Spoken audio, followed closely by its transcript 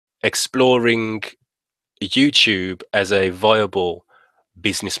exploring YouTube as a viable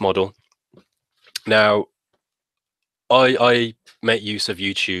business model. Now, I make use of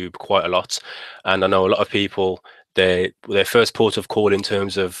YouTube quite a lot, and I know a lot of people, their first port of call in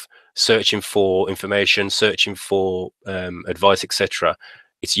terms of searching for information, searching for advice, etc.,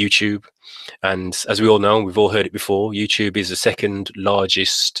 it's YouTube. And as we all know, we've all heard it before, YouTube is the second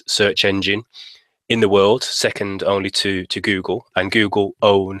largest search engine in the world, second only to Google, and Google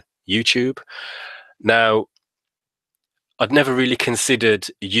own YouTube. Now, I'd never really considered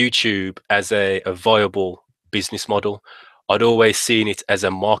YouTube as a viable business model. I'd always seen it as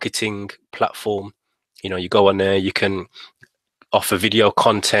a marketing platform. You know, you go on there, you can offer video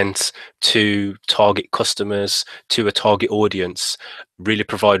content to target customers, to a target audience, really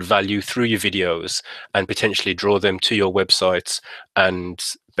provide value through your videos, and potentially draw them to your websites, and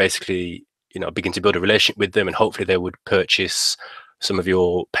basically, you know, begin to build a relationship with them, and hopefully they would purchase some of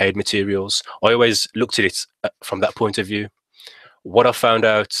your paid materials. I always looked at it from that point of view. What I found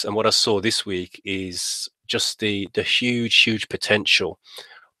out and what I saw this week is just the huge potential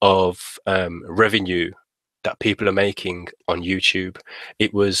of revenue that people are making on YouTube.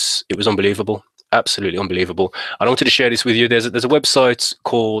 It was unbelievable, absolutely unbelievable. I wanted to share this with you. There's a website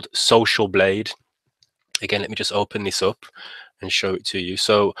called Social Blade. Again, let me just open this up and show it to you.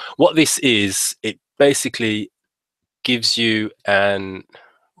 So what this is, it basically gives you an,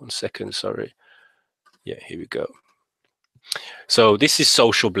 one second, sorry. Yeah, here we go. So this is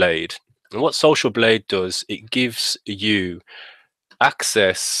Social Blade. And what Social Blade does, it gives you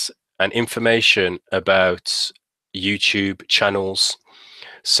access and information about YouTube channels.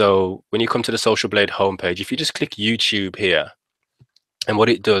 So when you come to the Social Blade homepage, if you just click YouTube here, and what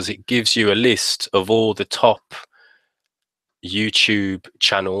it does, it gives you a list of all the top YouTube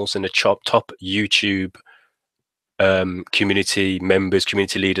channels and the top YouTube community members,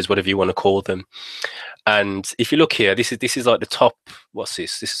 community leaders, whatever you want to call them. And if you look here, this is like the top, what's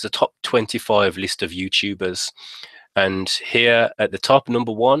this? This is the top 25 list of YouTubers. And here at the top,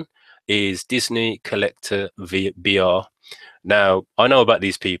 number 1 is Disney Collector BR. Now, I know about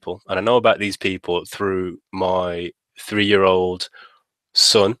these people, and I know about these people through my 3-year-old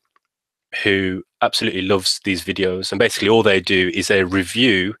son, who absolutely loves these videos. And basically all they do is they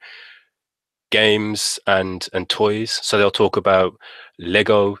review games and toys. So they'll talk about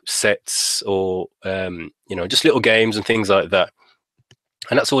Lego sets, or you know, just little games and things like that.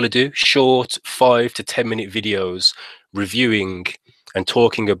 And that's all they do, short 5 to 10 minute videos reviewing and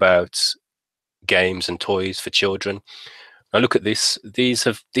talking about games and toys for children. Now look at this.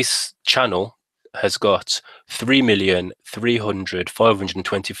 This channel has got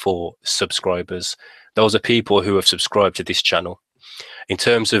 3,300,524 subscribers. Those are people who have subscribed to this channel. In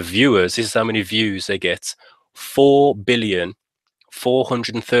terms of viewers, this is how many views they get: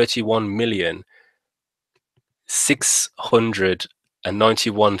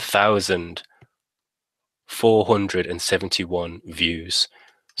 views.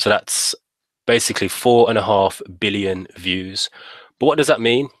 So that's basically 4.5 billion views. But what does that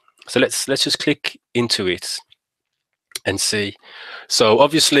mean? So let's just click into it and see. So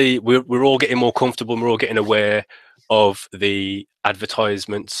obviously we're all getting more comfortable, and we're all getting aware of the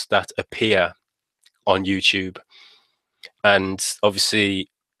advertisements that appear on YouTube. And obviously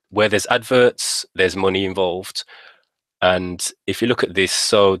where there's adverts, there's money involved. And if you look at this,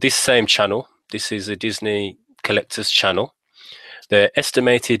 so this same channel, this is a Disney Collectors channel. Their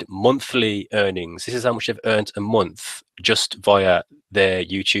estimated monthly earnings, this is how much they've earned a month just via their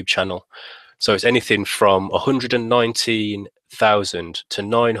YouTube channel. So it's anything from 119,000 to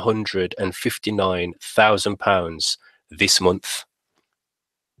 959,000 pounds this month.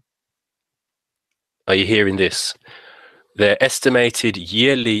 Are you hearing this? Their estimated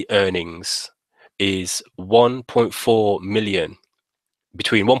yearly earnings is 1.4 million,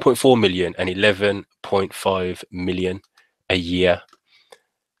 between 1.4 million and 11.5 million a year,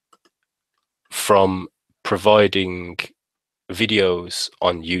 from providing videos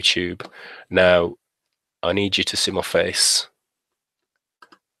on YouTube. Now, I need you to see my face.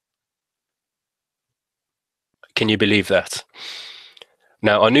 Can you believe that?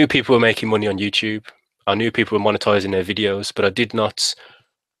 Now, I knew people were making money on YouTube. I knew people were monetizing their videos, but I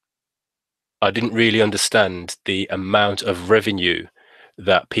didn't really understand the amount of revenue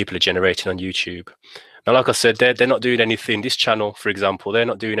that people are generating on YouTube. Now, like I said, they're not doing anything, this channel, for example, they're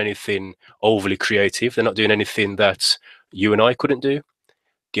not doing anything overly creative. They're not doing anything that you and I couldn't do.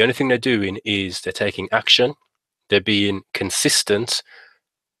 The only thing they're doing is they're taking action, they're being consistent,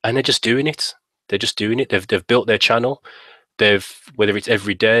 and they're just doing it. They're just doing it. They've built their channel. whether it's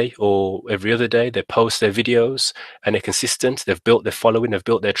every day or every other day, they post their videos and they're consistent. They've built their following, they've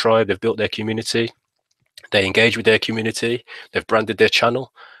built their tribe, they've built their community. They engage with their community, they've branded their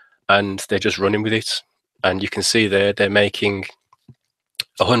channel, and they're just running with it. And you can see there they're making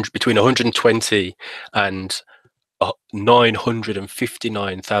between 120 and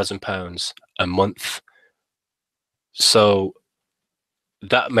 £959,000 a month. So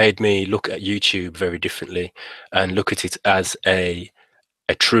that made me look at YouTube very differently and look at it as a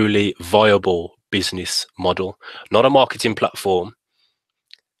truly viable business model, not a marketing platform,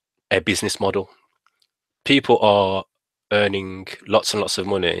 a business model. People are earning lots and lots of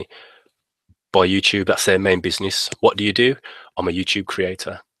money by YouTube. That's their main business. What do? I'm a YouTube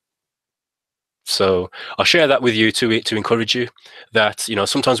creator. So I'll share that with you to encourage you that, you know,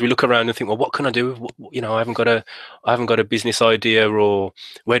 sometimes we look around and think, well, what can I do? You know, I haven't got a business idea, or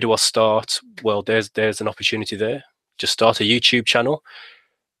where do I start? Well, there's an opportunity there. Just start a YouTube channel,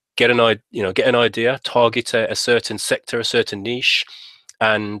 get an idea, target a certain sector, a certain niche,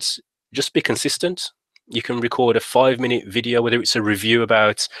 and just be consistent. You can record a 5-minute video, whether it's a review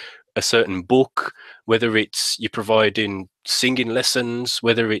about a certain book, whether it's you're providing singing lessons,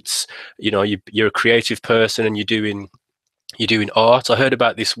 whether it's, you know, you're a creative person and you're doing art. I heard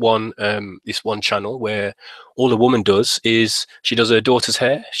about this one channel where all the woman does is she does her daughter's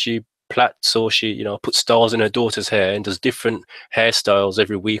hair. She plaits, or she, you know, puts styles in her daughter's hair and does different hairstyles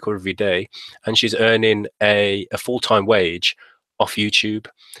every week or every day, and she's earning a full-time wage off YouTube.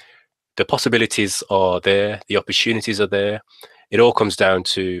 The possibilities are there, the opportunities are there. It all comes down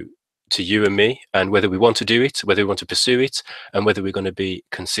to you and me, and whether we want to do it, whether we want to pursue it, and whether we're going to be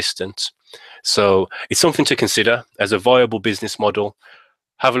consistent. So it's something to consider as a viable business model.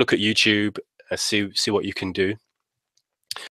 Have a look at YouTube and see what you can do.